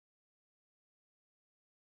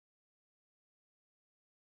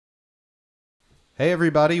Hey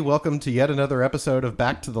everybody, welcome to yet another episode of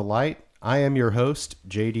Back to the Light. I am your host,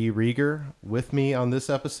 JD Reager. With me on this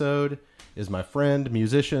episode is my friend,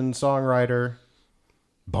 musician, songwriter,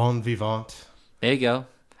 bon vivant, There you go.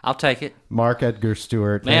 I'll take it. Mark Edgar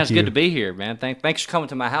Stuart. Man, Thank it's you. good to be here, man. Thanks for coming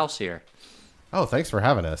to my house here. Oh, thanks for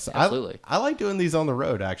having us. Absolutely. I like doing these on the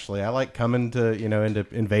road, actually. I like coming to, into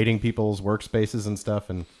invading people's workspaces and stuff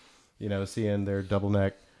and, seeing their double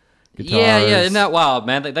neck guitars. Yeah, isn't that wild,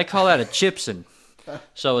 man? They call that a Gibson.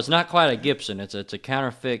 So it's not quite a Gibson. It's a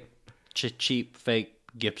counterfeit, cheap, fake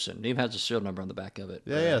Gibson. It even has a serial number on the back of it.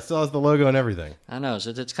 Yeah, still has the logo and everything. I know.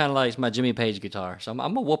 So it's kind of like my Jimmy Page guitar. So I'm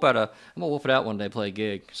gonna whoop it out one day, play a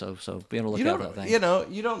gig. So be on the lookout for that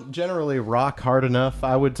thing. You don't generally rock hard enough,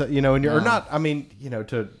 I would say, and you're not,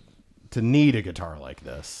 to need a guitar like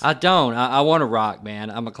this. I don't. I want to rock,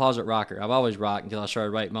 man. I'm a closet rocker. I've always rocked until I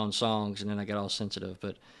started writing my own songs, and then I got all sensitive.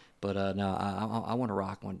 But no, I want to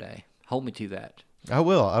rock one day. Hold me to that. I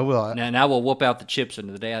will. And I will whoop out the chips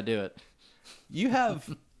into the day I do it. You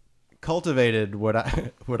have cultivated what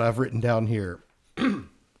I've written down here,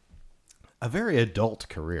 a very adult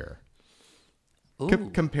career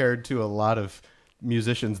compared to a lot of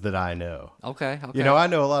musicians that I know. Okay. I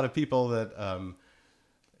know a lot of people that,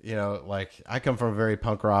 like I come from a very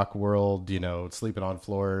punk rock world, sleeping on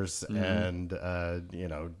floors and,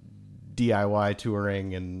 DIY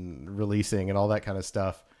touring and releasing and all that kind of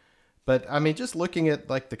stuff. But I mean, just looking at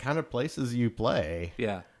like the kind of places you play,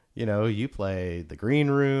 Yeah. You play the Green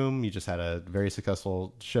Room. You just had a very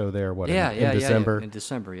successful show there. In December? December? In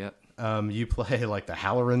December, yep. You play like the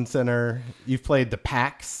Halloran Center. You've played the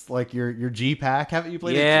PAX, like your G Pack. Haven't you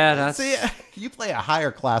played? Yeah, you play a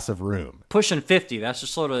higher class of room. Pushing 50. That's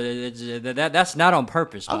just sort of that's not on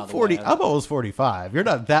purpose. By I'm the 40. way. I'm almost 45. You're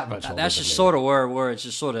not that much older. That's than just me. sort of where it's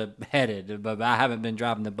just sort of headed. But I haven't been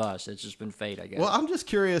driving the bus. It's just been fate, I guess. Well, I'm just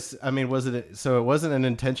curious. I mean, so it wasn't an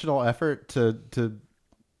intentional effort to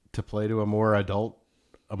play to a more adult,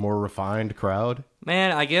 a more refined crowd?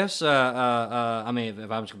 Man, I guess, I mean,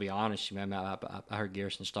 if I'm just going to be honest, man, I heard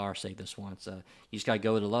Garrison Starr say this once, you just got to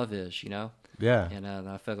go where the love is, Yeah. And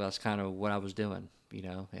I felt that's kind of what I was doing,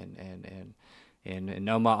 and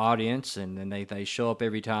know my audience, and then they show up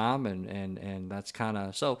every time, and that's kind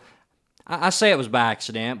of, so I say it was by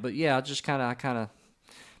accident, but yeah,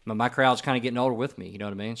 my crowd's kind of getting older with me, you know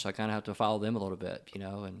what I mean? So I kind of have to follow them a little bit, and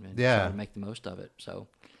try to make the most of it, so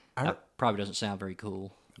that probably doesn't sound very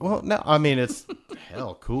cool. Well, no, I mean, it's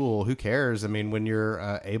hell cool. Who cares? I mean, when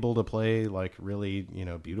you're able to play like really,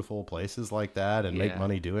 beautiful places like that and make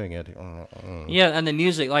money doing it. Yeah, and the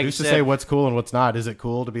music, like Who's you to said, say what's cool and what's not? Is it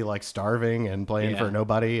cool to be like starving and playing for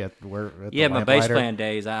nobody at the my bass Lamplighter? playing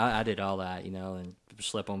days, I did all that, and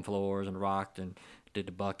slept on floors and rocked and did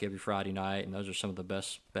the buck every Friday night, and those are some of the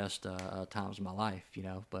best times of my life,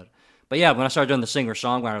 But yeah, when I started doing the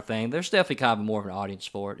singer-songwriter thing, there's definitely kind of more of an audience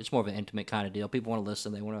for it. It's more of an intimate kind of deal. People want to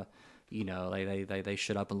listen. They want to, they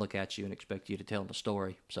shut up and look at you and expect you to tell them a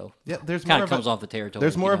story. So Yeah, there's kind more of comes off the territory.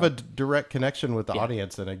 There's more of a direct connection with the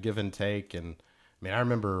audience and a give and take. And I mean, I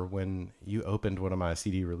remember when you opened one of my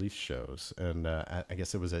CD release shows, and I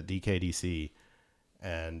guess it was at DKDC,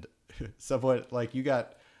 and someone like you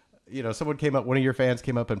got. Someone came up, one of your fans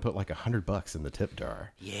came up and put like $100 in the tip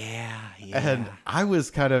jar. Yeah. And I was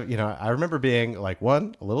kind of, I remember being like,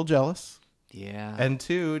 one, a little jealous. Yeah. And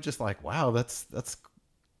two, just like, wow,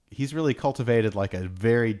 he's really cultivated like a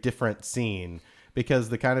very different scene, because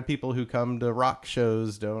the kind of people who come to rock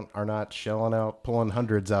shows are not shelling out, pulling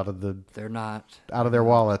hundreds They're not. out of their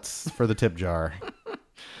wallets for the tip jar.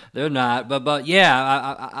 They're not, but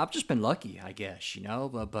yeah, I've just been lucky, I guess,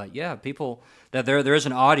 But yeah, people that there is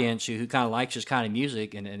an audience who kind of likes this kind of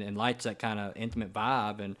music and likes that kind of intimate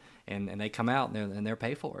vibe, and they come out and they're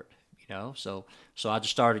pay for it, So I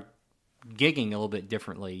just started gigging a little bit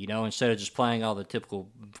differently, Instead of just playing all the typical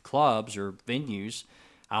clubs or venues,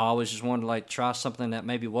 I always just wanted to like try something that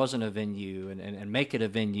maybe wasn't a venue and make it a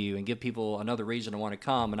venue and give people another reason to want to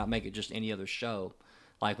come and not make it just any other show.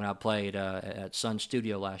 Like when I played at Sun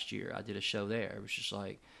Studio last year, I did a show there. It was just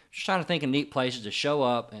trying to think of neat places to show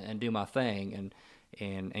up and do my thing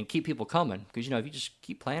and keep people coming. Because, if you just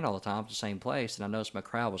keep playing all the time at the same place, and I noticed my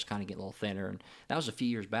crowd was kind of getting a little thinner. And that was a few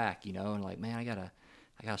years back, and like, man, I gotta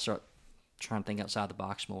start trying to think outside the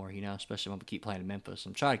box more, you know, especially when we keep playing in Memphis.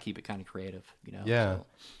 I'm trying to keep it kind of creative, you know. Yeah. So.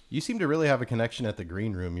 You seem to really have a connection at the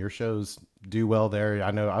Green Room. Your shows do well there.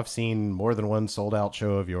 I know I've seen more than one sold out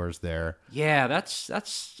show of yours there. Yeah, that's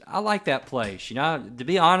I like that place. You know, to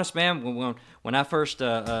be honest, man, when I first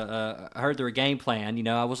heard their game plan, you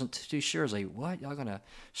know, I wasn't too sure. I was like, what? Y'all gonna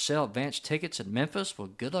sell advance tickets in Memphis? Well,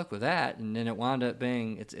 good luck with that. And then it wound up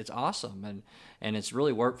being it's awesome and it's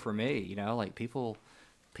really worked for me. You know, like people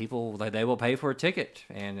they will pay for a ticket,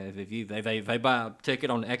 and if they buy a ticket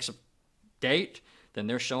on X date, then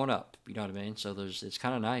they're showing up. You know what I mean? So it's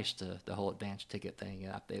kind of nice the whole advance ticket thing.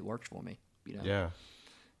 It works for me. You know. Yeah.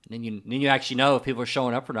 And then you actually know if people are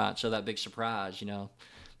showing up or not. So that big surprise, you know.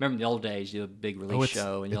 Remember in the old days, you do a big release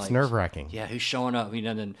show, and you're it's like, nerve-wracking. Yeah, who's showing up? You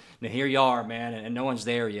know, then here you are, man, and no one's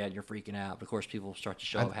there yet, and you're freaking out. But of course, people start to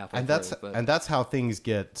show up halfway through. And that's how things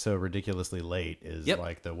get so ridiculously late. Is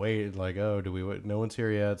like the wait, like no one's here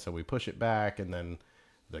yet, so we push it back, and then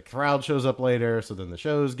the crowd shows up later, so then the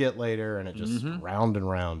shows get later, and it just round and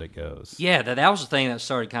round it goes. Yeah, that was the thing that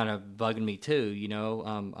started kind of bugging me too. You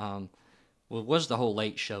know, was the whole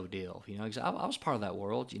late show deal, you know, because I was part of that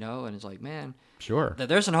world, you know, and it's like, man, sure,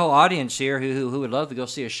 there's a whole audience here who would love to go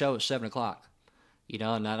see a show at 7 o'clock, you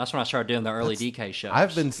know, and that's when I started doing the early DK shows.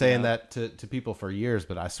 I've been saying that to people for years,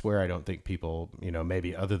 but I swear I don't think people, you know,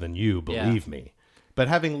 maybe other than you, believe me. But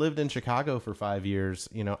having lived in Chicago for 5 years,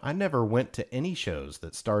 you know, I never went to any shows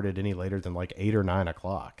that started any later than like 8 or 9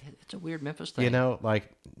 o'clock. It's a weird Memphis thing. You know,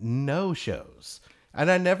 like no shows. And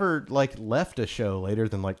I never like left a show later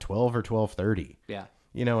than like 12 or 12:30. Yeah.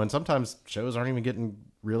 You know, and sometimes shows aren't even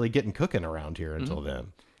really getting cooking around here until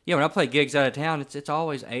then. Yeah, when I play gigs out of town, it's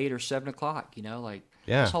always 8 or 7 o'clock, you know, like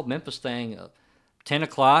this whole Memphis thing, 10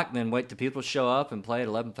 o'clock, then wait till people show up and play at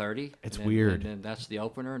 11:30. It's weird. And then that's the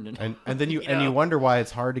opener. And then you and you wonder why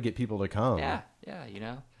it's hard to get people to come. Yeah, you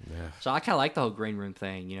know. Yeah. So I kind of like the whole green room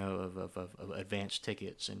thing, you know, of advanced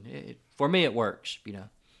tickets. And for me, it works, you know,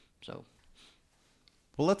 so.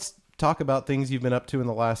 Well, let's talk about things you've been up to in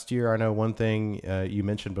the last year. I know one thing you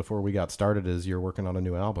mentioned before we got started is you're working on a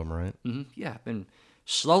new album, right? Mm-hmm. Yeah, I've been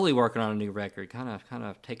slowly working on a new record, kind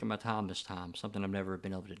of taking my time this time, something I've never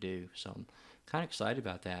been able to do. So I'm kind of excited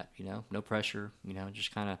about that, you know, no pressure, you know,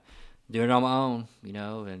 just kind of doing it on my own, you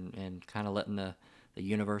know, and kind of letting the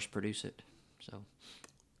universe produce it.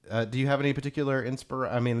 So, do you have any particular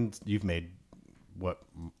I mean, you've made what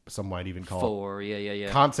some might even call 4,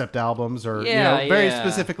 concept albums or you know, very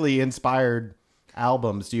specifically inspired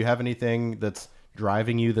albums. Do you have anything that's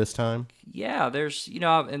driving you this time? Yeah, there's, you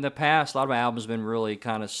know, in the past, a lot of my albums have been really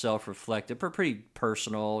kind of self-reflective, pretty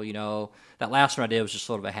personal, you know. That last one I did was just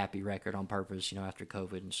sort of a happy record on purpose, you know, after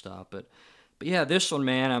COVID and stuff. But yeah, this one,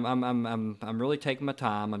 man, I'm really taking my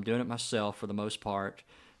time. I'm doing it myself for the most part.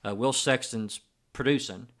 Will Sexton's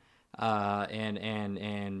producing,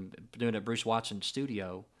 and doing it at Bruce Watson's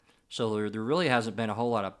studio. So there really hasn't been a whole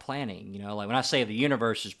lot of planning, you know. Like when I say the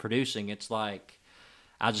universe is producing, it's like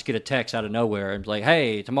I just get a text out of nowhere and be like,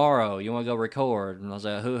 hey, tomorrow, you want to go record? And I was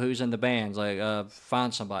like, who's in the band? It's like,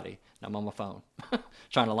 find somebody. And I'm on my phone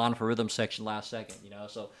trying to line up a rhythm section last second, you know.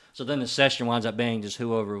 So then the session winds up being just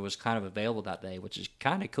whoever was kind of available that day, which is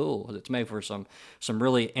kind of cool. It's made for some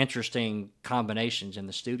really interesting combinations in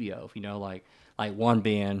the studio, you know, like one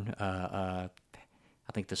being, I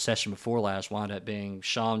think the session before last wound up being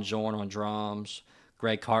Sean Zorn on drums,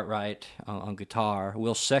 Greg Cartwright on guitar,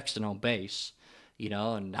 Will Sexton on bass, you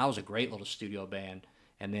know, and that was a great little studio band.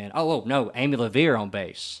 And then, Amy LaVere on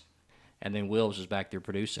bass. And then Wills was back there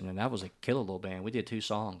producing, and that was a killer little band. We did 2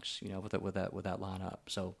 songs, you know, with that lineup.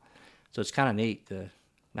 So it's kind of neat to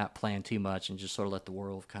not plan too much and just sort of let the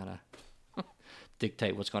world kind of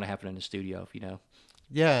dictate what's going to happen in the studio, you know.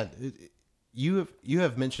 Yeah, you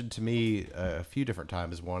have mentioned to me a few different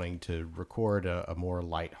times wanting to record a more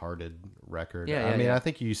lighthearted record. I mean, I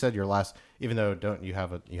think you said your last, even though you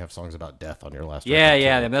have songs about death on your last record.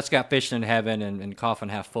 Yeah, that's got Fishing in Heaven and Coffin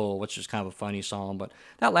Half Full, which is kind of a funny song. But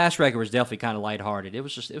that last record was definitely kind of lighthearted. It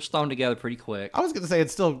was thrown together pretty quick. I was going to say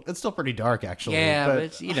it's still pretty dark actually. Yeah, but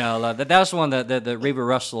it's, you know, that was the one that Reba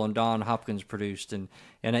Russell and Don Hopkins produced, and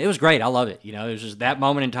it was great. I love it. You know, it was just that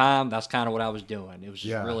moment in time. That's kind of what I was doing. It was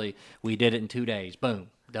just really, we did it in 2 days. Boom,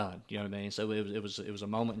 done. You know what I mean? So it was a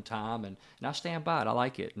moment in time, and I stand by it. I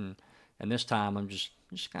like it, and this time I'm just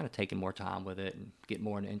kind of taking more time with it and get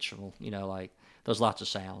more instrumental. You know, like those lots of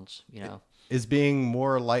sounds. You know, is being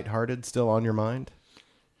more lighthearted still on your mind?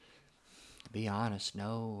 To be honest,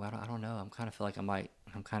 no. I don't know. I'm kind of feel like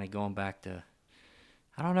I'm kind of going back to.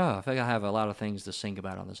 I don't know. I think I have a lot of things to think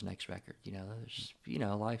about on this next record. You know, there's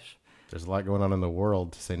life. There's a lot going on in the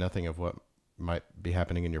world, to say nothing of what might be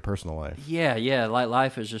happening in your personal life. Yeah. Like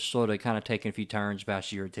life is just sort of kind of taking a few turns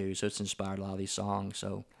past year or two, so it's inspired a lot of these songs.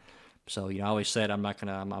 So I always said I'm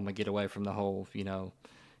gonna get away from the whole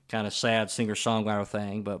kind of sad singer-songwriter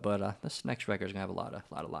thing, but this next record is gonna have a lot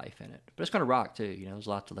of life in it. But it's gonna rock too. There's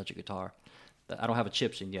lots of electric guitar. I don't have a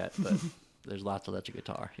chips in yet, but there's lots of electric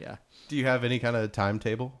guitar. Yeah. Do you have any kind of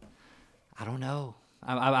timetable? I don't know.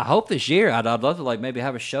 I hope this year. I'd love to maybe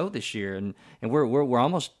have a show this year, and we're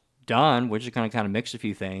almost done. We're just gonna kind of mix a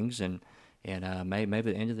few things, and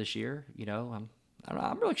maybe the end of this year.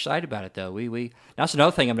 I'm really excited about it though. That's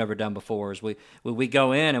another thing I've never done before is we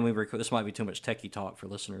go in and we record. This might be too much techie talk for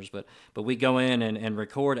listeners, but we go in and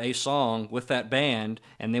record a song with that band,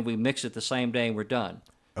 and then we mix it the same day and we're done.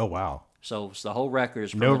 Oh wow! So the whole record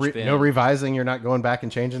is no revising. You're not going back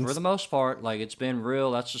and changing for the most part. Like it's been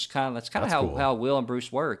real. That's kind of how Will and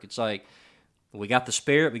Bruce work. It's like we got the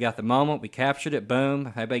spirit, we got the moment, we captured it. Boom!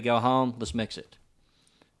 Everybody go home. Let's mix it.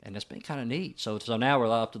 And that's been kind of neat. So now we're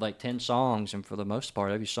up to like 10 songs, and for the most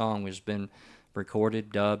part, every song has been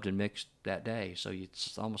recorded, dubbed, and mixed that day. So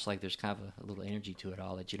it's almost like there's kind of a little energy to it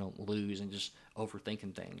all that you don't lose and just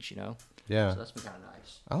overthinking things, Yeah. So that's been kind of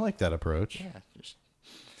nice. I like that approach. Yeah.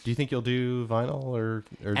 Do you think you'll do vinyl or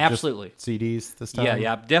absolutely just CDs this time?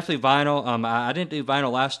 Yeah, definitely vinyl. I didn't do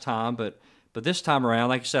vinyl last time, but this time around,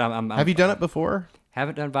 like I said, Have you done it before?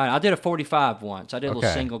 Haven't done vinyl. I did a 45 once. I did a little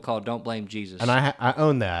single called "Don't Blame Jesus," and I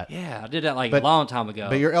own that. Yeah, I did that a long time ago.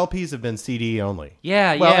 But your LPs have been CD only.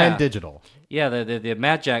 Yeah, and digital. Yeah, the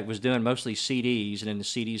Mad Jack was doing mostly CDs, and then the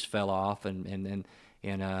CDs fell off, and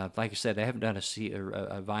like I said, they haven't done a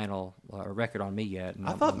vinyl record on me yet. And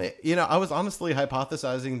I thought, I was honestly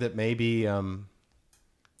hypothesizing that maybe,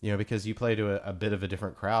 because you play to a bit of a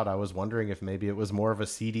different crowd, I was wondering if maybe it was more of a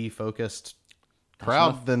CD focused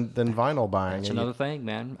crowd than vinyl buying. That's another thing,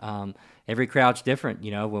 man. Every crowd's different.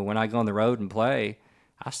 When I go on the road and play,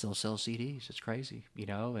 I still sell CDs. It's crazy,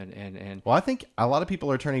 and well, I think a lot of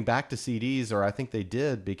people are turning back to CDs, or I think they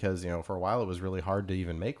did because for a while it was really hard to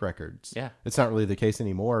even make records. Yeah, it's not really the case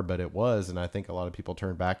anymore, but it was, and I think a lot of people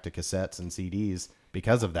turned back to cassettes and CDs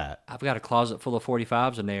because of that. I've got a closet full of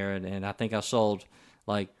 45s in there, and I think I sold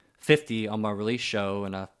like 50 on my release show,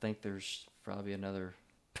 and I think there's probably another.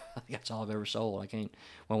 I think that's all I've ever sold.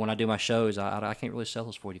 When I do my shows, I can't really sell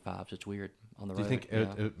those 45s. It's weird on the road. Do you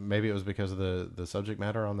think maybe it was because of the subject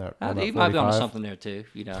matter on that? You might be onto something there too,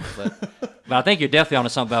 but I think you're definitely onto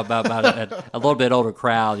something about a little bit older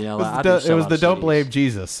crowd. It was the "Don't Blame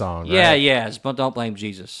Jesus" song. Right? Yeah, it's "Don't Blame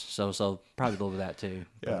Jesus." So probably a little bit of that too.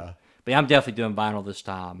 Yeah, but I'm definitely doing vinyl this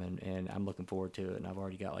time, and I'm looking forward to it. And I've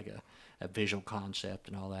already got like a visual concept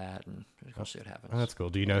and all that, and we'll see what happens. Oh, that's cool.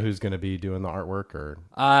 Do you know who's going to be doing the artwork, or?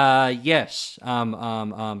 Yes.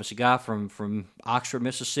 It's a guy from Oxford,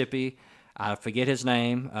 Mississippi. I forget his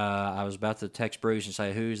name. I was about to text Bruce and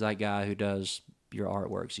say, "Who's that guy who does your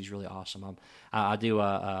artworks?" He's really awesome. I do.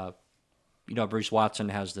 Bruce Watson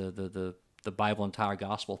has the Bible Entire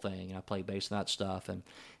Gospel thing, and I play bass on that stuff. And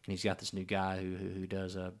he's got this new guy who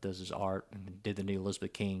does his art and did the new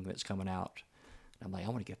Elizabeth King that's coming out. And I'm like, I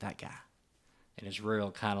want to get that guy. And it's real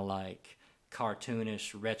kind of like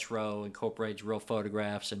cartoonish, retro, incorporates real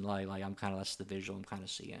photographs, and like that's the visual I'm kind of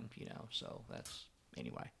seeing, So that's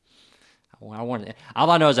anyway. All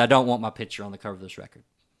I know is I don't want my picture on the cover of this record.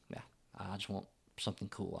 Yeah, I just want something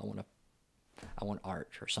cool. I want art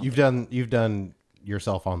or something. You've done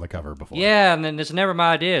yourself on the cover before. Yeah, and then it's never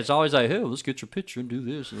my idea. It's always like, hey, let's get your picture and do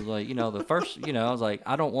this. And like, the first, I was like,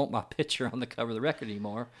 I don't want my picture on the cover of the record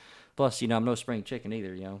anymore. Plus, I'm no spring chicken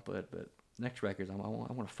either, But next records, I want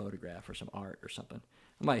a photograph or some art or something.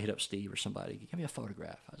 I might hit up Steve or somebody. Give me a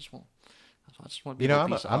photograph. I just want. To be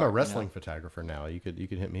I'm a wrestling photographer now. You could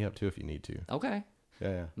hit me up too if you need to. Okay.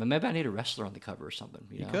 Yeah. But maybe I need a wrestler on the cover or something.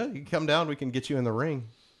 You could. You can come down. We can get you in the ring.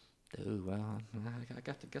 Dude, well, I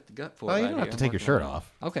got the gut for it. Oh, you don't have to take your shirt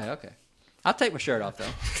off. Okay. I'll take my shirt off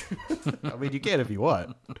though. I mean, you can if you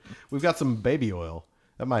want. We've got some baby oil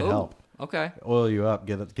that might help. Okay. Oil you up,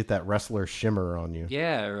 get that wrestler shimmer on you.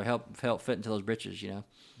 Yeah, or help fit into those britches,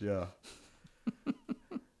 Yeah.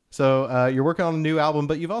 So you're working on a new album,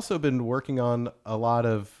 but you've also been working on a lot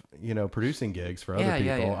of producing gigs for other people.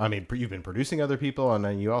 Yeah. I mean, you've been producing other people, and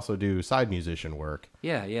then you also do side musician work.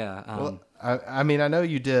 Yeah. Well, I mean, I know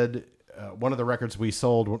you did one of the records we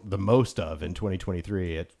sold the most of in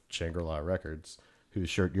 2023 at Shangri-La Records, whose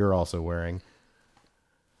shirt you're also wearing,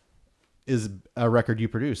 is a record you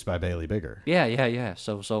produced by Bailey Bigger. Yeah.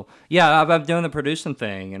 So I'm doing the producing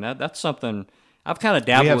thing, and that's something I've kind of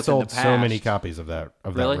dabbled with in the past. We have sold so many copies of that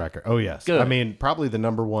Really? record. Oh yes, Good. I mean, probably the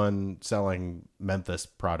number one selling Memphis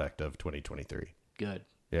product of 2023. Good.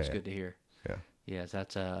 That's good to hear. Yeah. Yes,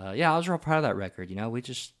 that's yeah. I was real proud of that record. You know,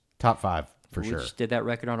 Top 5 for we sure. just did that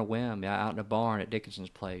record on a whim, yeah, out in a barn at Dickinson's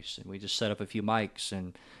place, and we just set up a few mics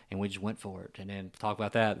and we just went for it. And then talk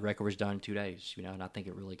about that, the record was done in 2 days. You know, and I think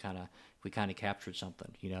it really we kind of captured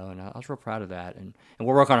something. You know, and I was real proud of that. And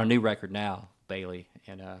we're working on a new record now, Bailey,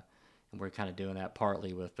 and we're kind of doing that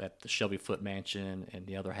partly at the Shelby Foot Mansion and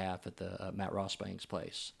the other half at the Matt Rossbank's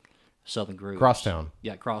place, Southern Grooves. Crosstown.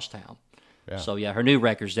 Yeah, Crosstown. Yeah. So yeah, her new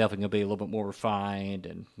record's definitely gonna be a little bit more refined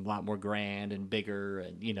and a lot more grand and bigger,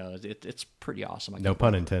 and you know, it's pretty awesome. No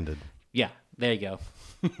pun intended. Yeah, there you go.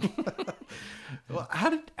 Well,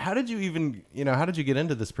 how did you even, how did you get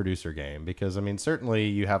into this producer game? Because I mean, certainly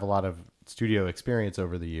you have a lot of studio experience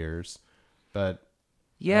over the years, but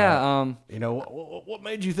yeah, what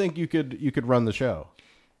made you think you could run the show?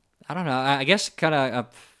 I don't know. I guess kind of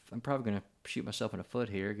I'm probably gonna shoot myself in the foot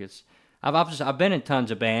here because I've been in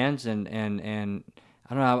tons of bands and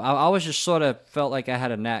I don't know. I always just sort of felt like I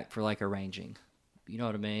had a knack for like arranging, you know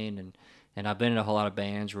what I mean? And I've been in a whole lot of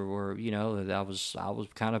bands where I was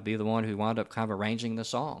kind of be the one who wound up kind of arranging the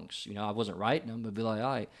songs. You know, I wasn't writing them, but be like, all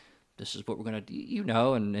right, this is what we're gonna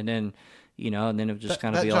do, and then and then it would just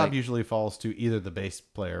kind of be like that job usually falls to either the bass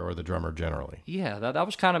player or the drummer generally. Yeah, that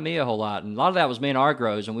was kind of me a whole lot, and a lot of that was me and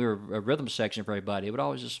Argros, and we were a rhythm section for everybody. It would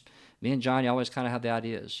always just me and Johnny always kind of had the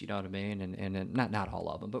ideas, you know what I mean, and not all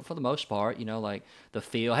of them, but for the most part, like the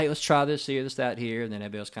feel. Hey, let's try this here, this that here, and then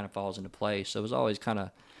everybody else kind of falls into place. So it was always kind of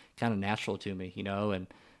natural to me, and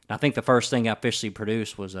I think the first thing I officially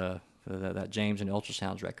produced was that James and the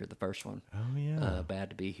Ultrasounds record, the first one. Oh yeah, Bad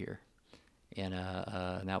to Be Here, and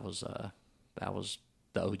that was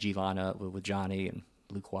the OG lineup with Johnny and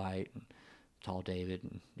Luke White and Tall David,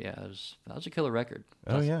 and yeah, that was a killer record.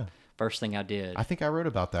 Yeah. First thing I did. I think I wrote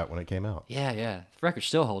about that when it came out. Yeah. The record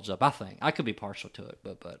still holds up, I think. I could be partial to it,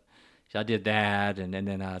 but I did that, and then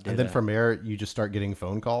I did. And then from there, you just start getting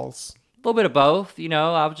phone calls. A little bit of both,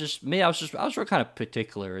 I was real kind of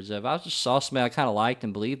particular. As if I just saw somebody I kind of liked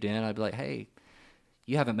and believed in, I'd be like, hey,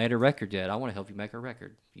 you haven't made a record yet. I want to help you make a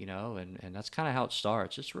record, and that's kind of how it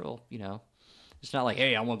starts. It's real, It's not like,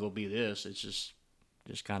 hey, I want to go be this. It's just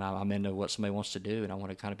kind of I'm into what somebody wants to do, and I want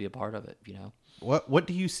to kind of be a part of it, What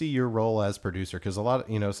do you see your role as producer? Because a lot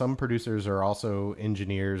of, some producers are also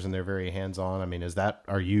engineers and they're very hands-on. I mean,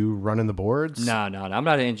 are you running the boards? No. I'm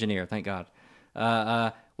not an engineer, thank God.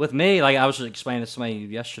 With me, like I was just explaining to somebody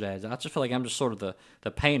yesterday, I just feel like I'm just sort of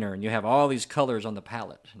the painter, and you have all these colors on the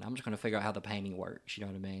palette, and I'm just going to figure out how the painting works. You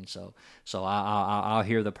know what I mean? So I'll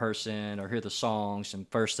hear the person or hear the songs, and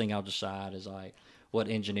first thing I'll decide is like what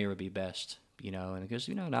engineer would be best. And because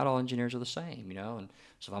not all engineers are the same. And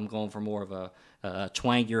so if I'm going for more of a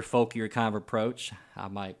twangier, folkier kind of approach, I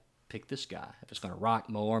might pick this guy. If it's going to rock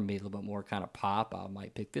more and be a little bit more kind of pop, I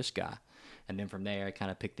might pick this guy. And then from there, I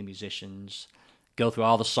kind of pick the musicians, go through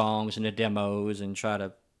all the songs and the demos, and try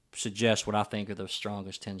to suggest what I think are the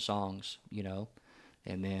strongest 10 songs.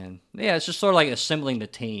 And then it's just sort of like assembling the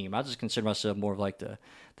team. I just consider myself more of like the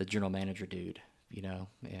general manager dude.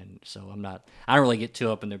 And so I don't really get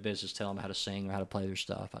too up in their business, tell them how to sing or how to play their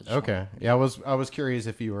stuff. I was curious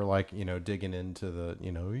if you were like, digging into the,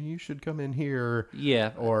 you should come in here.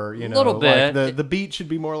 Yeah. Or, a little bit. Like the beat should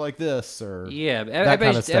be more like this, or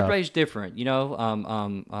everybody's different.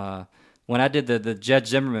 When I did the Jed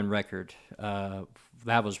Zimmerman record,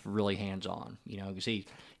 that was really hands-on, because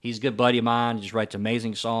he's a good buddy of mine. He just writes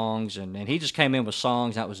amazing songs, and he just came in with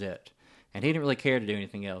songs, that was it. And he didn't really care to do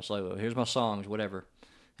anything else. Like, well, here's my songs, whatever.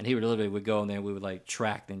 And he would go in there and we would like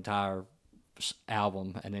track the entire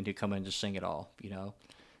album, and then he'd come in and just sing it all,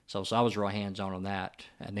 So I was real hands-on on that.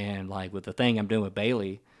 And then like with the thing I'm doing with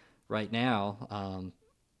Bailey right now,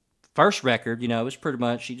 first record, it was pretty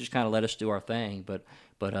much, she just kind of let us do our thing. But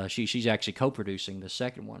she's actually co-producing the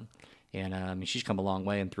second one. And she's come a long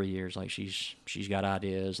way in 3 years. Like she's got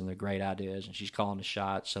ideas, and they're great ideas, and she's calling the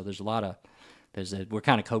shots. So there's we're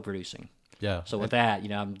kind of co-producing. Yeah. So with that,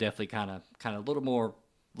 I'm definitely kind of a little more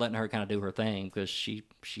letting her kind of do her thing, because she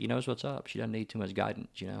knows what's up. She doesn't need too much guidance,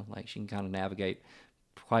 like she can kind of navigate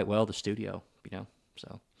quite well the studio,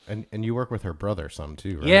 so. And you work with her brother some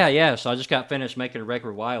too, right? Yeah. So I just got finished making a record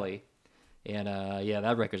with Wiley, and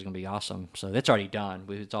that record's gonna be awesome. So it's already done.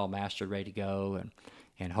 It's all mastered, ready to go,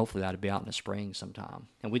 and hopefully that'll be out in the spring sometime.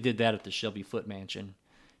 And we did that at the Shelby Foot Mansion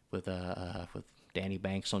with Danny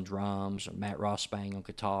Banks on drums, or Matt Rossbang on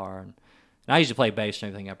guitar, and I usually play bass and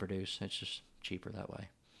everything I produce. It's just cheaper that way.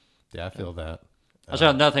 Yeah, I feel that. That's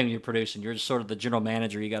another thing when you're producing. You're just sort of the general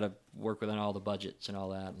manager. You got to work within all the budgets and all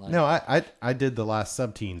that. No, I did the last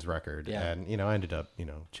Subteens record, Yeah. and I ended up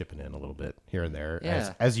chipping in a little bit here and there,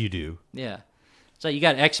 Yeah. as you do. Yeah. So you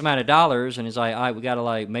got X amount of dollars, and he's like, all right, we got to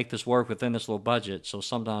like make this work within this little budget. So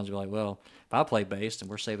sometimes you're like, well, if I play bass, then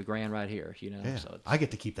we're saving $1,000 right here, you know. Yeah, So I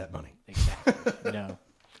get to keep that money. Exactly. You know,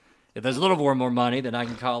 if there's a little more money, then I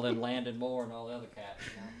can call in Landon Moore and all the other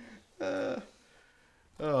cats.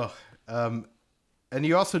 You know? And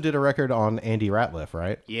you also did a record on Andy Ratliff,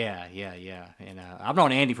 right? Yeah. And I've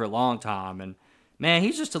known Andy for a long time, and man,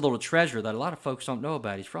 he's just a little treasure that a lot of folks don't know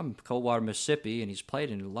about. He's from Coldwater, Mississippi, and he's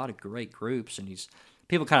played in a lot of great groups, and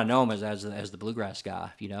people kind of know him as the bluegrass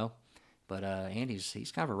guy, you know. But Andy's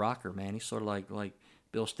kind of a rocker, man. He's sort of like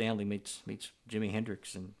Bill Stanley meets Jimi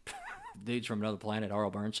Hendrix and dudes from another planet,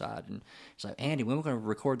 R.L. Burnside, and it's like, Andy, when we're going to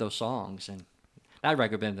record those songs? And that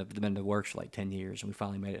record been in the works for like 10 years, and we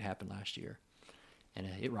finally made it happen last year, and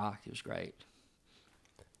it rocked. It was great.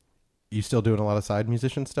 You still doing a lot of side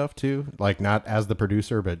musician stuff too? Like not as the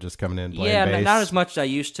producer, but just coming in playing bass? Yeah, not as much as I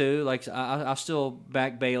used to. Like I still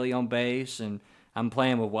back Bailey on bass, and I'm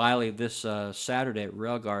playing with Wiley this Saturday at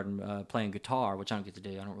Rail Garden playing guitar, which I don't get to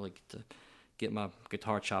do. I don't really get to get my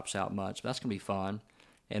guitar chops out much, but that's going to be fun.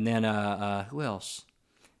 And then who else?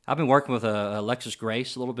 I've been working with Alexis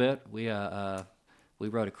Grace a little bit. We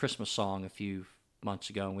wrote a Christmas song a few months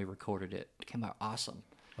ago, and we recorded it. It came out awesome.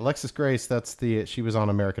 Alexis Grace, she was on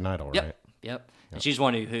American Idol, right? Yep. And she's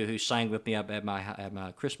one who sang with me at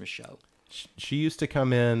my Christmas show. She used to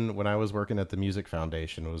come in when I was working at the Music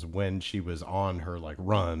Foundation. It was when she was on her like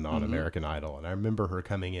run on American Idol, and I remember her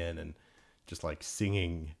coming in and just like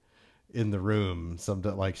singing in the room,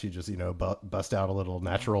 something like she just bust out a little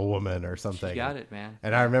Natural Woman or something. She got it, man.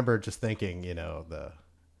 And I remember just thinking, it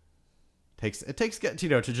takes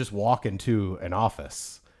to just walk into an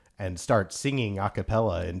office and start singing a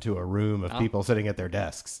cappella into a room of people sitting at their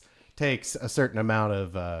desks. Takes a certain amount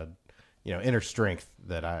of inner strength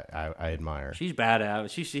that I admire. She's bad at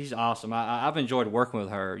it. She's awesome. I've enjoyed working with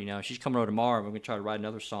her. She's coming over tomorrow. We're gonna try to write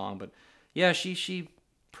another song. But yeah, she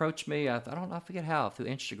approached me. I don't know. I forget how, through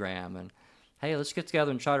Instagram, and hey, let's get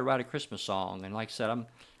together and try to write a Christmas song. And like I said, I've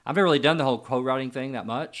never really done the whole co-writing thing that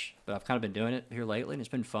much, but I've kind of been doing it here lately, and it's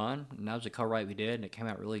been fun. And that was a co-write we did, and it came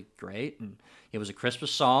out really great. And it was a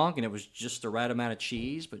Christmas song, and it was just the right amount of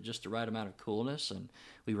cheese, but just the right amount of coolness. And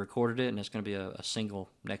we recorded it, and it's going to be a single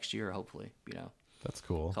next year, hopefully. That's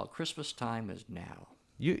cool. It's called "Christmas Time Is Now."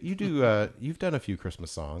 You do you've done a few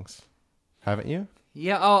Christmas songs, haven't you?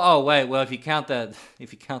 Yeah. Oh wait. Well, if you count the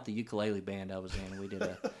ukulele band I was in, we did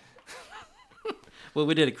a. Well,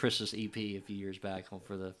 we did a Christmas EP a few years back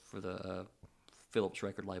for the Phillips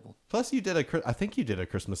record label. Plus, I think you did a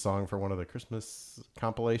Christmas song for one of the Christmas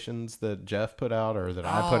compilations that Jeff put out, or that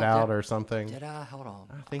I put out, or something. Did I? Hold on.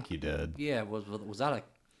 I think you did. Yeah. Was that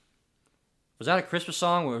a Christmas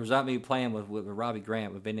song, or was that me playing with Robbie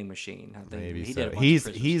Grant with Vending Machine? I think maybe he so.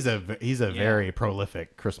 Did He's a very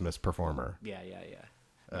prolific Christmas performer. Yeah.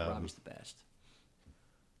 Robbie's the best.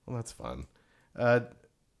 Well, that's fun.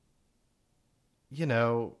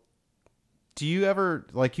 Do you ever,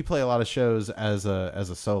 like, you play a lot of shows as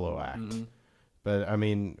a solo act, but I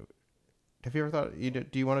mean, have you ever thought,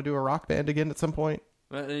 do you want to do a rock band again at some point?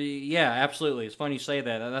 Yeah, absolutely. It's funny you say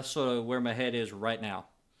that. That's sort of where my head is right now,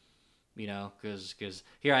 because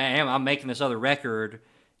here I am, I'm making this other record,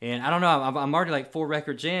 and I don't know, I'm already like 4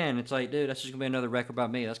 records in. It's like, dude, that's just gonna be another record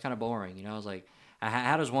about me. That's kind of boring, I was like,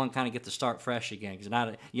 how does one kind of get to start fresh again?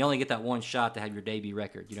 Because you only get that one shot to have your debut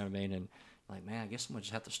record, you know what I mean? And like, man, I guess I'm gonna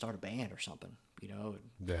just have to start a band or something,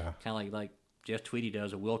 Yeah. Kind of like Jeff Tweedy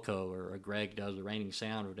does a Wilco, or Greg does the Raining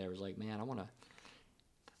Sound or whatever. It's like, man, I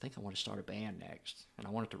think I want to start a band next, and I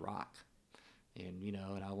want it to rock, and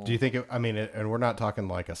and I want. Do you think? And we're not talking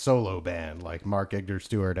like a solo band like Mark Edgar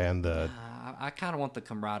Stuart and the. I kind of want the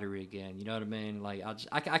camaraderie again. You know what I mean? Like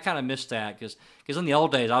I kind of miss that because in the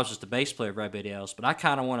old days I was just a bass player for everybody else, but I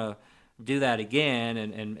kind of want to do that again,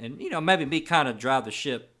 and maybe me kind of drive the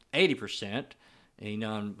ship 80%,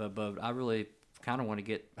 but I really kind of want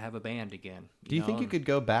to have a band again. Do you think you could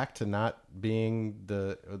go back to not being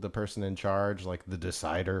the person in charge, like the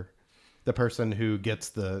decider, the person who gets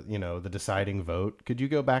the deciding vote? Could you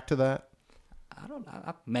go back to that? I don't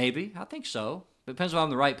know. Maybe. I think so. It depends if I'm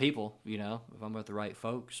the right people, if I'm with the right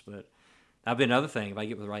folks. But that'd be another thing. If I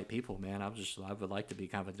get with the right people, man, I would like to be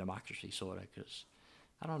kind of a democracy sort of, because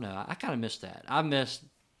I don't know. I kind of miss that. I miss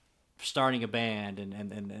starting a band and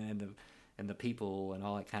the people and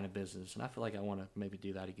all that kind of business, and I feel like I want to maybe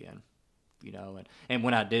do that again, and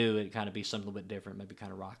when I do, it kind of be something a little bit different, maybe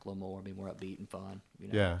kind of rock a little more, be more upbeat and fun,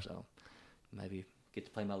 Yeah. So maybe get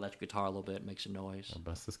to play my electric guitar a little bit, make some noise. I'll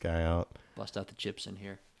bust this guy out. Bust out the chips in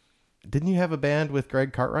here. didn't you have a band with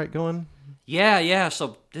Greg Cartwright going? Yeah.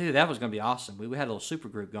 So, dude, that was gonna be awesome. We had a little super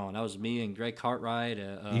group going. That was me and Greg Cartwright.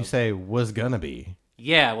 You say was gonna be.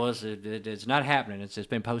 Yeah, it was. It's not happening. It's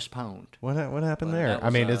been postponed. What happened But there? that I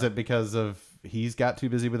mean, was, is it because of he's got too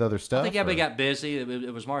busy with other stuff? I think everybody got busy.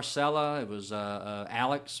 It was Marcella, it was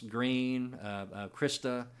Alex Green,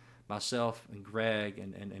 Krista, myself, and Greg,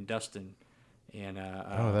 and Dustin. And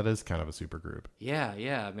that is kind of a super group.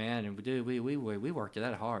 Yeah, man. And we worked at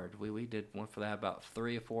that hard. We did one for that about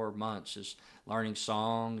 3 or 4 months, just learning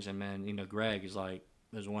songs. And man, Greg is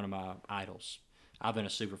one of my idols. I've been a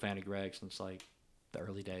super fan of Greg since like the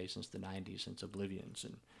early days, since the '90s, since Oblivions.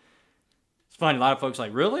 And it's funny, a lot of folks are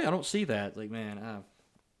like, really? I don't see that. Like, man,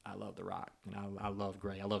 I love the rock, and I love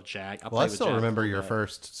Greg. I love Jack. I still remember your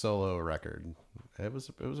first solo record. It was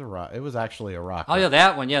a rock. It was actually a rock. Oh yeah,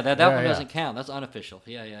 that one. Yeah, that one doesn't count. That's unofficial.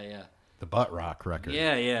 Yeah. The butt rock record.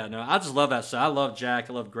 Yeah. No, I just love that stuff. I love Jack.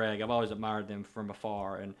 I love Greg. I've always admired them from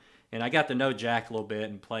afar, and I got to know Jack a little bit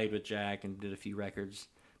and played with Jack and did a few records.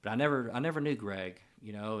 But I never knew Greg,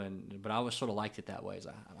 but I always sort of liked it that way.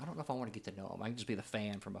 I don't know if I want to get to know him. I can just be the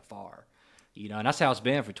fan from afar, and that's how it's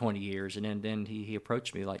been for 20 years. And then he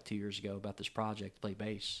approached me like 2 years ago about this project to play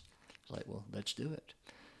bass. I was like, well, let's do it.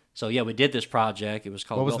 So yeah, we did this project. It was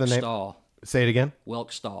called What was the name? Stall. Say it again.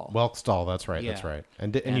 Welk Stall. Welk Stall. That's right. Yeah. That's right.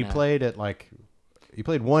 And you played at you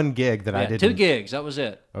played one gig that I didn't. 2 gigs. That was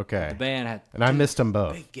it. Okay. The band had. And I missed them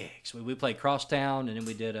both. Big gigs. We played Crosstown, and then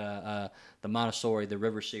we did the Montessori, the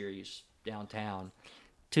River Series downtown.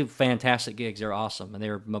 2 fantastic gigs. They were awesome, and they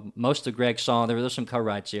were most of Greg's songs. There were some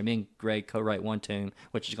co-writes here. Me and Greg co-write one tune,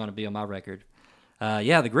 which is going to be on my record.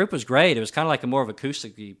 The group was great. It was kind of like a more of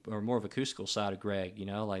acoustical side of Greg.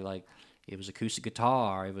 Like it was acoustic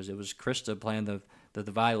guitar. It was Krista playing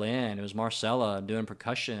the violin. It was Marcella doing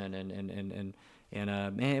percussion, and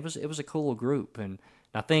man, it was a cool group. And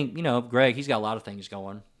I think Greg, he's got a lot of things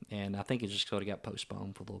going, and I think it just sort of got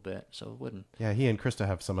postponed for a little bit, so it wouldn't. Yeah, he and Krista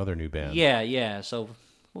have some other new band. Yeah. So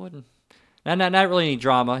it wouldn't. Not really any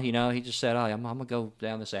drama. He just said, I'm gonna go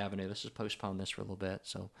down this avenue. Let's just postpone this for a little bit.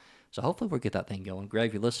 So hopefully we'll get that thing going. Greg,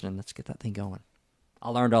 if you're listening, let's get that thing going. I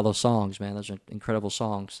learned all those songs, man. Those are incredible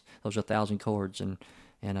songs. Those are 1,000 chords, and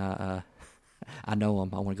I know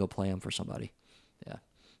them. I want to go play them for somebody. Yeah.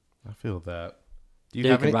 I feel that.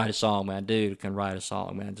 Dude can write a song, man. Dude can write a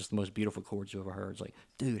song, man. Just the most beautiful chords you've ever heard. It's like,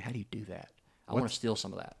 dude, how do you do that? I want to steal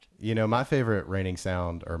some of that. My favorite Raining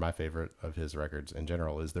Sound, or my favorite of his records in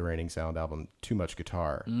general, is the Raining Sound album, Too Much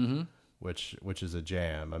Guitar, which is a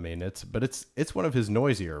jam. I mean, it's one of his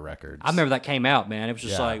noisier records. I remember that came out, man. It was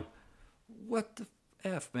just like, what the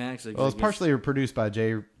F, man? It's partially produced by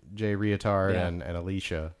Jay Reager and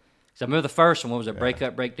Alicia. So I remember the first one was a Break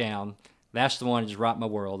Up, Break Down. That's the one that just rocked my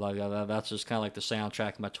world. That's just kind of like the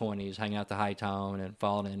soundtrack of my 20s, hanging out the high tone and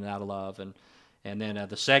falling in and out of love. And then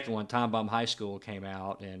the second one, Time Bomb High School, came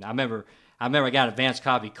out. And I remember I got an advanced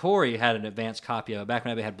copy. Corey had an advanced copy of it back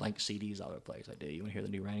when I had blank CDs all over the place. I did. You want to hear the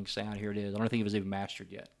new Raining Sound? Here it is. I don't think it was even mastered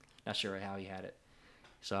yet. Not sure how he had it.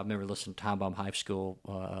 So I remember listening to Time Bomb High School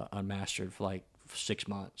unmastered for like 6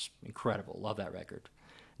 months. Incredible. Love that record.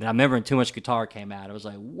 And I remember when Too Much Guitar came out, I was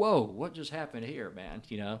like, whoa, what just happened here, man?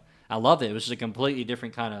 I loved it. It was just a completely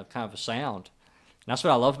different kind of a sound. And that's what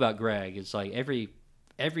I love about Greg. It's like every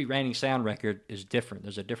Raining Sound record is different.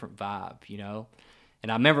 There's a different vibe,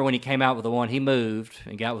 And I remember when he came out with the one, he moved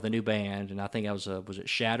and got with a new band, and I think that was it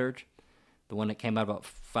Shattered? The one that came out about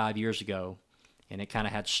 5 years ago, and it kind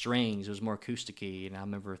of had strings. It was more acoustic-y, and I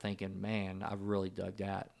remember thinking, man, I really dug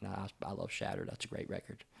that. And I love Shattered. That's a great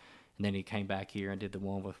record. And then he came back here and did the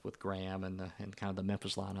one with Graham and kind of the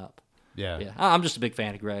Memphis lineup. Yeah. I'm just a big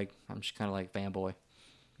fan of Greg. I'm just kind of like fanboy.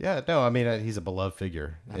 Yeah, no, I mean, he's a beloved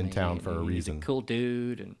figure in town for a reason. He's a cool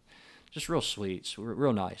dude and just real sweet,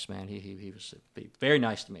 real nice, man. He was very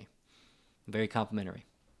nice to me, very complimentary.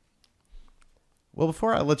 Well,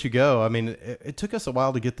 before I let you go, I mean, it took us a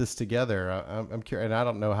while to get this together. I'm curious, and I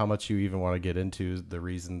don't know how much you even want to get into the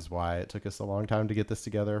reasons why it took us a long time to get this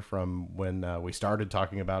together from when we started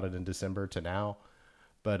talking about it in December to now.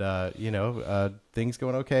 But, things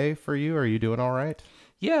going okay for you? Are you doing all right?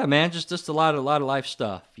 Yeah, man, just a lot of life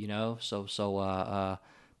stuff, So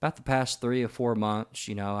about the past 3 or 4 months,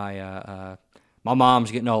 my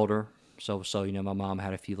mom's getting older. So my mom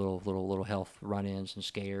had a few little health run-ins and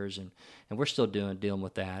scares, and we're still dealing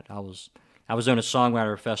with that. I was doing a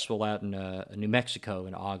songwriter festival out in New Mexico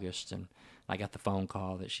in August, and I got the phone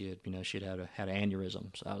call that she had an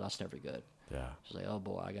aneurysm. So that's never good. Yeah. I was like, oh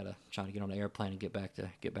boy, I gotta try to get on the airplane and get back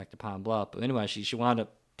to Pine Bluff. But anyway, she wound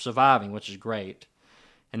up surviving, which is great.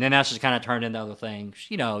 And then that's just kind of turned into other things.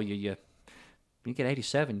 You when you get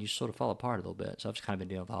 87, you sort of fall apart a little bit. So I've just kind of been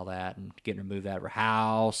dealing with all that and getting removed out of her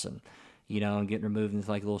house and, and getting removed into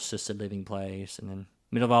like a little assisted living place. And then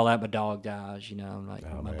middle of all that, my dog dies,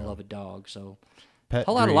 like my beloved dog. So Pet a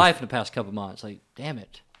whole lot of life in the past couple of months. Like, damn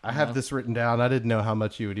it. I have this written down. I didn't know how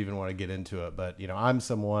much you would even want to get into it, but I'm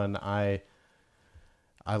someone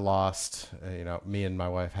I lost, me and my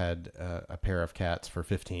wife had a pair of cats for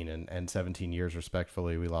 15 and 17 years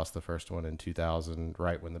respectively. We lost the first one in 2000,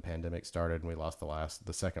 right when the pandemic started, and we lost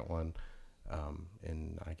the second one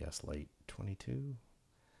in, I guess, late 22.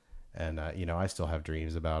 And, I still have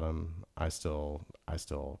dreams about them. I still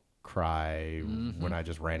cry when I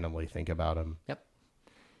just randomly think about them. Yep.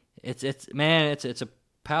 It's a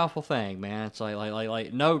powerful thing, man. It's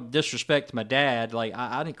like no disrespect to my dad. Like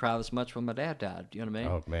I didn't cry this much when my dad died. Do you know what I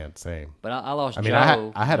mean? Oh man, same. But I lost I mean,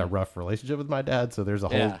 Joe. I had a rough relationship with my dad, so there's a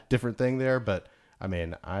whole different thing there. But I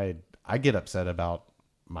mean, I get upset about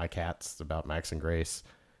my cats, about Max and Grace,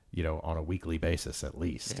 on a weekly basis at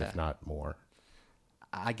least, if not more.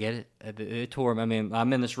 I get it. It tore me. I mean,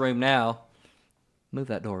 I'm in this room now. Move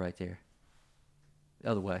that door right there.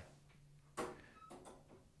 The other way.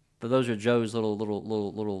 But those are Joe's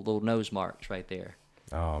little nose marks right there.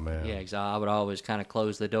 Oh man. Yeah, because I would always kind of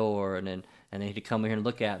close the door, and then he'd come in here and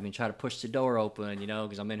look at me and try to push the door open,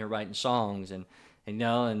 because I'm in here writing songs, and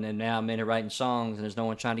now I'm in here writing songs, and there's no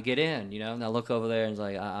one trying to get in, And I look over there and it's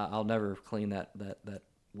like I'll never clean that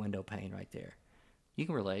window pane right there. You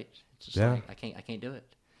can relate. It's just like I can't do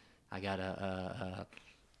it. I got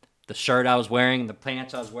the shirt I was wearing, the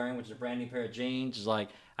pants I was wearing, which is a brand new pair of jeans, is like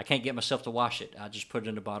I can't get myself to wash it. I just put it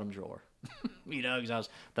in the bottom drawer, because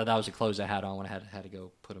that was the clothes I had on when I had to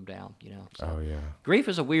go put them down, So, oh yeah. Grief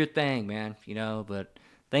is a weird thing, man, but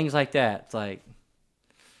things like that, it's like,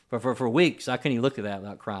 for weeks I couldn't even look at that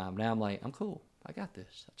without crying. Now I'm like, I'm cool. I got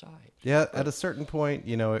this. That's all right. Yeah, at a certain point,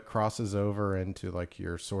 it crosses over into like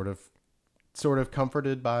you're sort of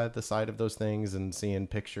comforted by the sight of those things and seeing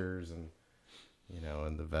pictures and.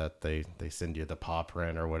 In the vet, they send you the paw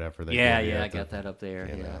print or whatever. I got that up there.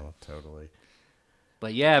 Totally.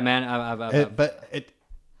 But yeah, man,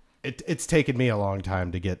 it's taken me a long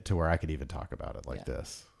time to get to where I could even talk about it like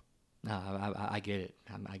this. No, I get it.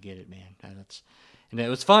 I get it, man. And it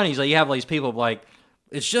was funny. So you have all these people like,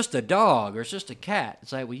 it's just a dog or it's just a cat.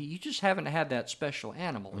 It's like, well, you just haven't had that special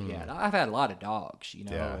animal yet. I've had a lot of dogs,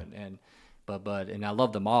 and I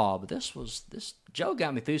love them all, but this Joe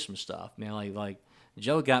got me through some stuff, man. Like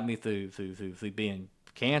Joe got me through being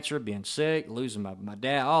cancer, being sick, losing my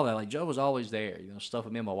dad, all that. Like Joe was always there, stuff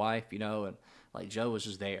with me and my wife, and like Joe was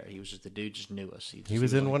just there. He was just the dude, just knew us. He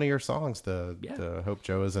was in one of your songs, the Hope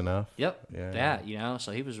Joe Is Enough. Yep. Yeah.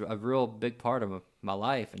 So he was a real big part of my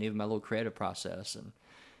life and even my little creative process.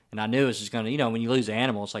 And I knew it was just going to, when you lose an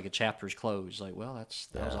animal, it's like a chapter's closed. Like, well, that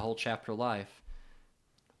was a whole chapter of life.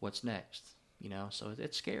 What's next? So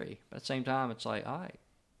it's scary. But at the same time, it's like, all right,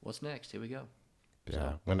 what's next? Here we go.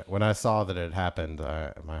 Yeah. So. When I saw that it happened,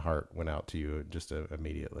 my heart went out to you just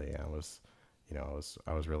immediately. I was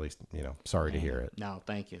really, sorry to hear it. No,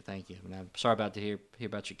 thank you. And I'm sorry about to hear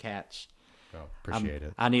about your cats. Oh, appreciate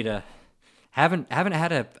it. I need haven't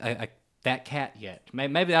had a that cat yet.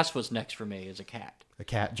 Maybe that's what's next for me is a cat. A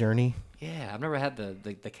cat journey? Yeah, I've never had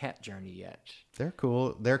the cat journey yet. They're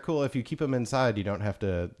cool. If you keep them inside, you don't have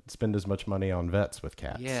to spend as much money on vets with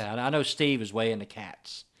cats. Yeah, and I know Steve is way into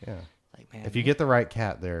cats. Yeah. Like, man, if you get the right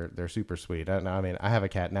cat, they're super sweet. I mean, I have a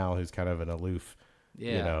cat now who's kind of an aloof,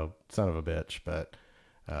 son of a bitch, but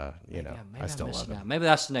I still love him. Maybe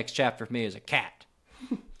that's the next chapter for me is a cat.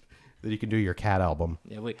 That you can do your cat album.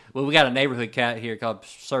 Yeah, we got a neighborhood cat here called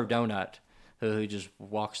Sir Donut, who just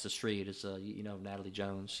walks the street. It's Natalie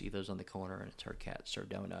Jones. She lives on the corner, and it's her cat, Sir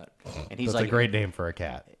Donut. And he's That's a great name for a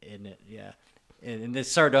cat, isn't it? Yeah. And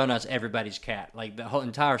this Sir Donut's everybody's cat. Like the whole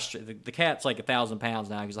entire street, the cat's like 1,000 pounds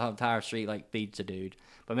now because the whole entire street like feeds the dude.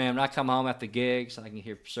 But man, when I come home after gigs, I can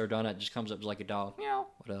hear Sir Donut just comes up just like a dog. Meow,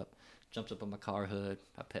 what up? Jumps up on my car hood.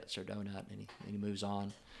 I pet Sir Donut, and he moves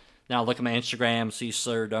on. Now I look at my Instagram, see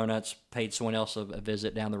Sir Donut's paid someone else a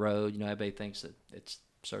visit down the road. Everybody thinks that it's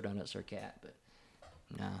Sir Donut's their cat, but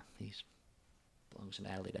nah, he belongs to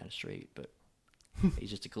Natalie down the street. But he's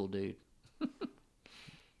just a cool dude.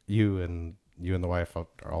 You and the wife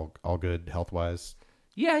are all good health wise.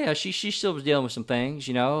 Yeah. She still was dealing with some things,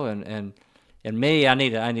 and me,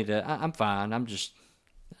 I'm fine. I'm just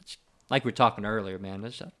like we were talking earlier, man.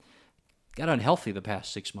 Got unhealthy the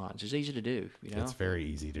past 6 months. It's easy to do, It's very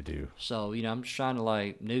easy to do. So, I'm just trying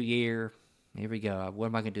to new year, here we go. What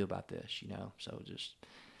am I going to do about this, So just,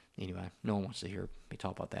 anyway, no one wants to hear me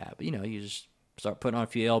talk about that. But, you just start putting on a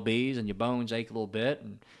few LBs and your bones ache a little bit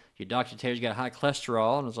and your doctor tells you got high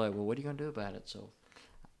cholesterol, and it's like, well, what are you gonna do about it? So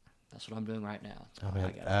that's what I'm doing right now. So oh,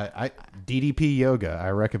 man. DDP yoga,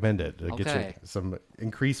 I recommend it. It gets you Okay. some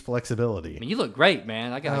increased flexibility. I mean, you look great,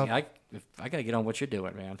 man. I gotta get on what you're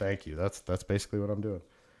doing, man. Thank you. That's basically what I'm doing.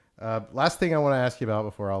 Last thing I want to ask you about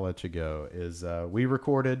before I'll let you go is we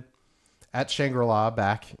recorded at Shangri-La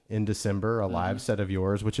back in December a live set of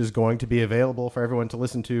yours, which is going to be available for everyone to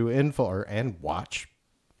listen to in full and watch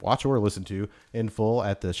or listen to in full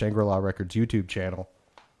at the Shangri-La Records YouTube channel.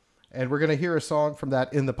 And we're going to hear a song from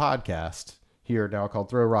that in the podcast here now called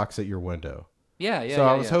Throw Rocks at Your Window. Yeah. So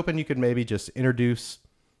I was hoping you could maybe just introduce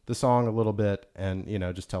the song a little bit and,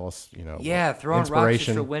 just tell us, Throwing Rocks at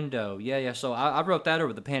Your Window. Yeah. So I wrote that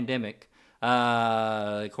over the pandemic.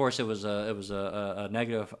 Of course, it was a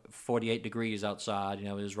negative 48 degrees outside.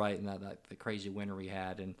 It was right in that the crazy winter we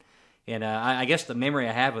had. And I guess the memory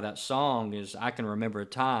I have of that song is I can remember a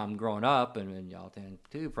time growing up, and y'all can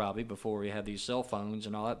too probably, before we had these cell phones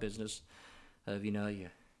and all that business of, you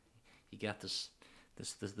got this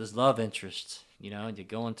love interest, and you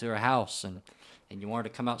go into her house and you want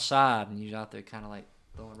her to come outside, and you're out there kind of like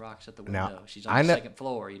throwing rocks at the window. Now, She's on the second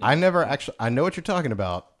floor. I never actually, I know what you're talking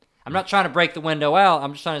about. I'm not trying to break the window out.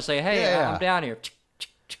 I'm just trying to say, hey, Yeah. I'm down here.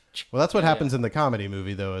 Well, that's what happens in the comedy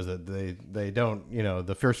movie, though, is that they don't,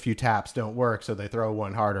 the first few taps don't work, so they throw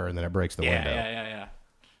one harder and then it breaks the window. Yeah.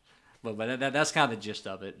 But that's kind of the gist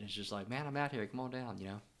of it. It's just like, man, I'm out here. Come on down,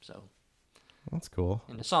 So That's cool.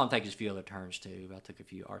 And the song takes a few other turns too. I took a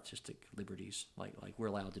few artistic liberties, like we're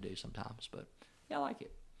allowed to do sometimes. But yeah, I like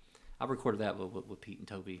it. I recorded that with Pete and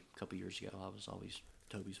Toby a couple years ago. I was always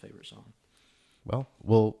Toby's favorite song. Well,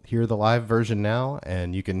 we'll hear the live version now,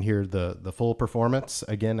 and you can hear the full performance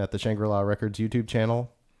again at the Shangri-La Records YouTube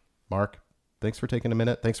channel. Mark, thanks for taking a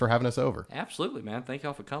minute. Thanks for having us over. Absolutely, man. Thank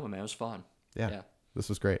y'all for coming, man. It was fun. Yeah. This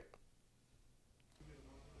was great.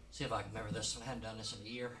 See if I can remember this one. I hadn't done this in a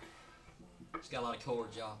year. It's got a lot of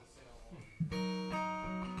chords, y'all.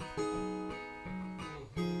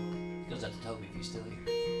 Goes out to Toby if he's still here.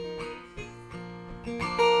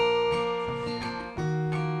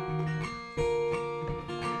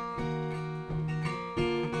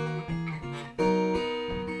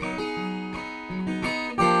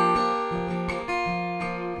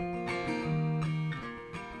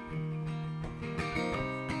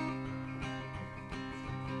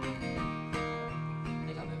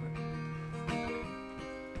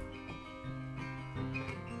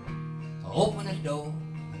 Open the door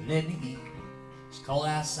and let me in. It's cold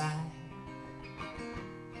outside.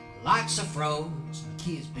 The lights are froze and the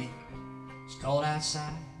key's been. It's cold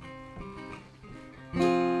outside.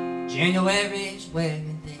 January's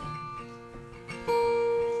wearing thin.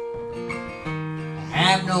 I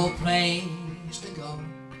have no place to go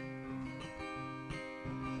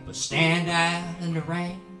but stand out in the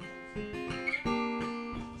rain,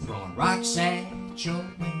 throwing rocks at your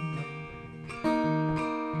window.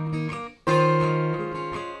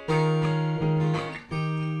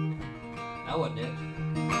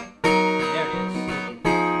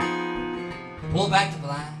 Pull back the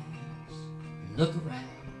blinds and look around.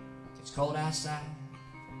 It's cold outside.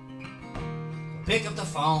 Pick up the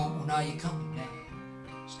phone, are you coming down?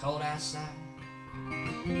 It's cold outside.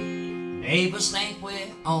 Neighbors think we're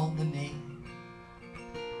on the mend.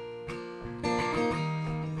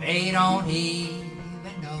 They don't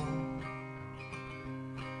even know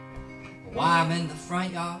why I'm in the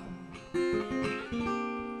front yard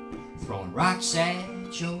throwing rocks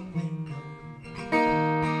at your window.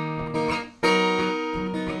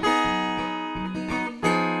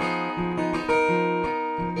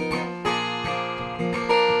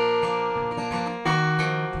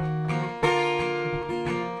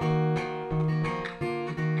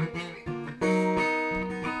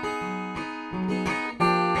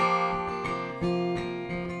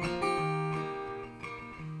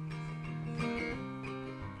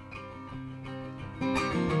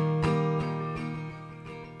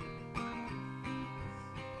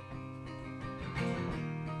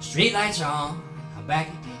 Street lights are on, I'm back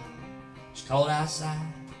again. It's cold outside.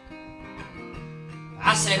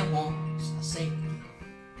 I said it once, I say it again.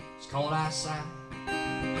 It's cold outside.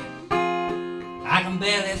 I can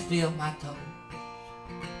barely feel my toes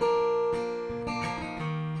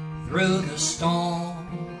through the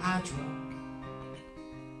storm I drove.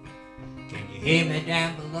 Can you hear me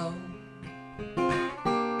down below?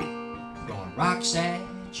 Throwing rocks at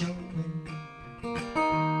your window.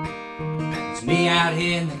 It's me out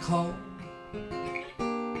here in the cold,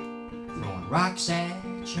 throwing rocks at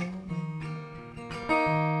your window.